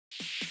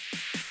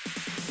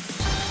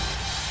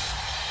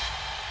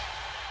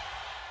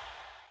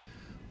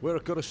We're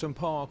at Goodison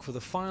Park for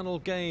the final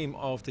game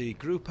of the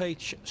Group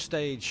H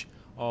stage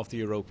of the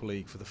Europa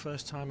League. For the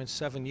first time in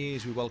 7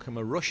 years, we welcome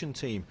a Russian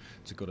team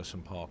to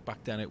Goodison Park.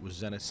 Back then it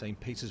was Zenit St.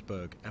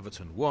 Petersburg.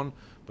 Everton won,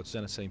 but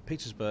Zenit St.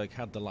 Petersburg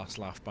had the last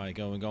laugh by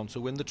going on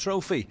to win the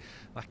trophy.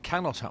 That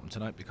cannot happen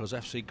tonight because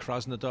FC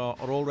Krasnodar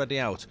are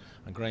already out,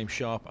 and Graeme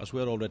Sharp, as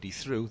we're already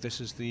through,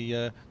 this is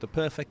the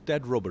perfect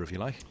dead rubber, if you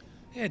like.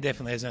 Yeah, it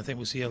definitely is, and I think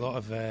we'll see a lot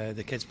of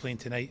the kids playing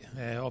tonight.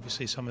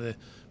 Obviously some of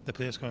the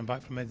players coming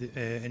back from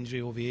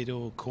injury,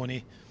 Oviedo,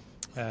 Coney,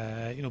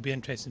 be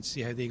interesting to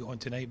see how they get on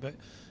tonight, but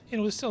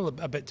there's still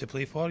a bit to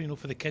play for.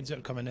 For the kids that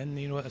are coming in,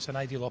 it's an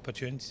ideal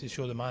opportunity to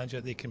show the manager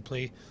that they can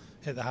play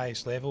at the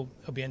highest level.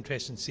 It'll be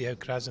interesting to see how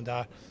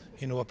Krasnodar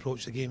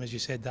approach the game. As you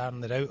said,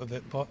 Darren, they're out of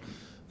it, but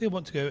they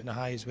want to go out in the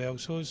high as well,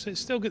 so it's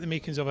still got the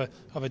makings of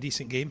a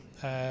decent game.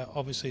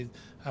 Obviously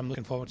I'm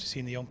looking forward to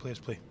seeing the young players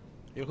play.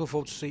 You're looking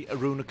forward to see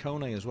Aruna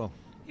Kone as well?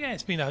 Yeah,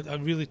 it's been a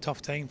really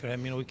tough time for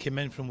him. He came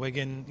in from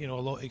Wigan, a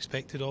lot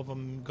expected of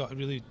him, got a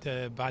really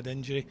bad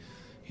injury.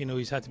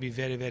 He's had to be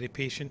very, very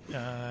patient,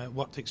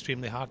 worked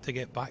extremely hard to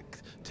get back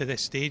to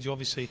this stage.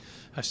 Obviously,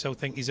 I still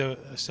think he's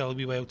still a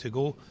wee while to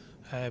go.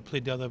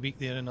 Played the other week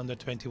there in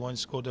under-21,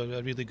 scored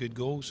a really good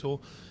goal,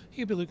 so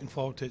he'll be looking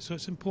forward to it. So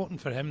it's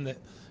important for him that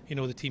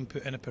the team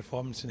put in a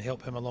performance and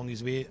help him along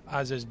his way,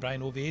 as is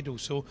Brian Oviedo.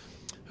 So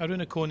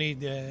Aruna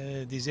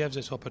Kone deserves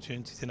this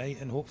opportunity tonight,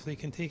 and hopefully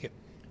he can take it.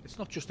 It's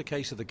not just a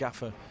case of the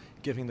gaffer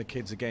giving the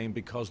kids a game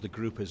because the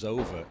group is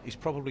over. He's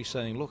probably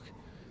saying, look,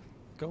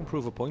 go and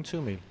prove a point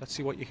to me. Let's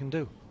see what you can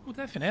do. Well,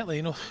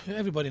 definitely.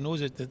 Everybody knows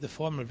that the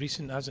form of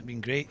recent hasn't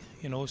been great.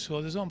 So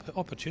there's an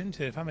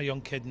opportunity. If I'm a young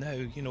kid now,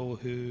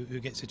 who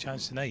gets a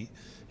chance tonight,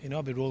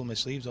 I'll be rolling my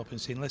sleeves up and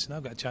saying, listen,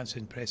 I've got a chance to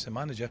impress the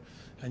manager,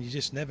 and you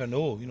just never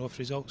know. If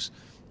results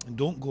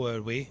don't go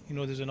our way,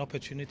 there's an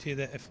opportunity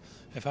that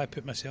if I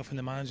put myself in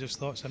the manager's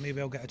thoughts, I may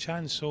well get a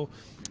chance. So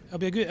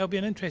it'll be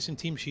an interesting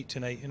team sheet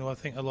tonight. I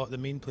think a lot of the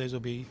main players will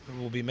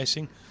be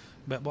missing,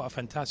 but what a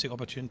fantastic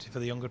opportunity for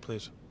the younger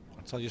players.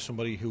 I'll tell you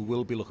somebody who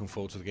will be looking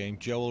forward to the game,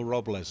 Joel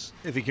Robles,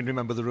 if he can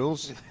remember the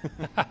rules.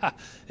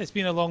 It's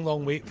been a long,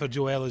 long wait for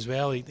Joel as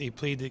well. He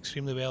played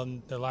extremely well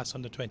in the last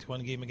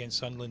under-21 game against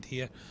Sunderland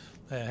here.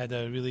 Had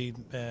a really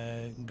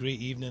great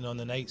evening on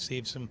the night,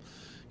 saved some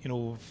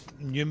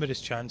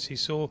numerous chances.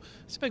 So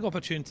it's a big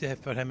opportunity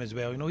for him as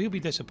well. He'll be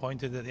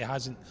disappointed that he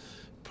hasn't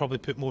probably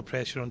put more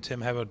pressure on Tim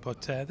Howard,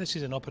 but this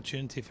is an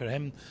opportunity for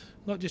him,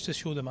 not just to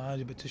show the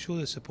manager but to show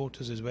the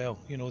supporters as well,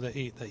 that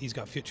he's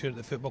got a future at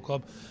the football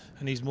club,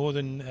 and he's more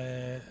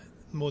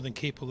than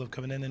capable of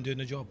coming in and doing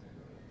the job.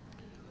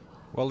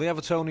 Well, the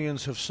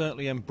Evertonians have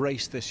certainly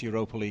embraced this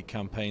Europa League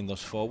campaign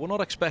thus far. We're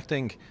not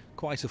expecting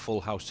quite a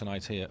full house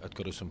tonight here at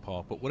Goodison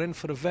Park, but we're in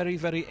for a very,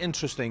 very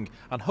interesting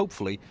and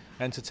hopefully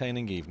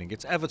entertaining evening.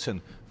 It's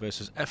Everton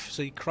versus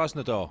FC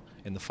Krasnodar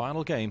in the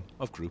final game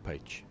of Group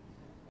H.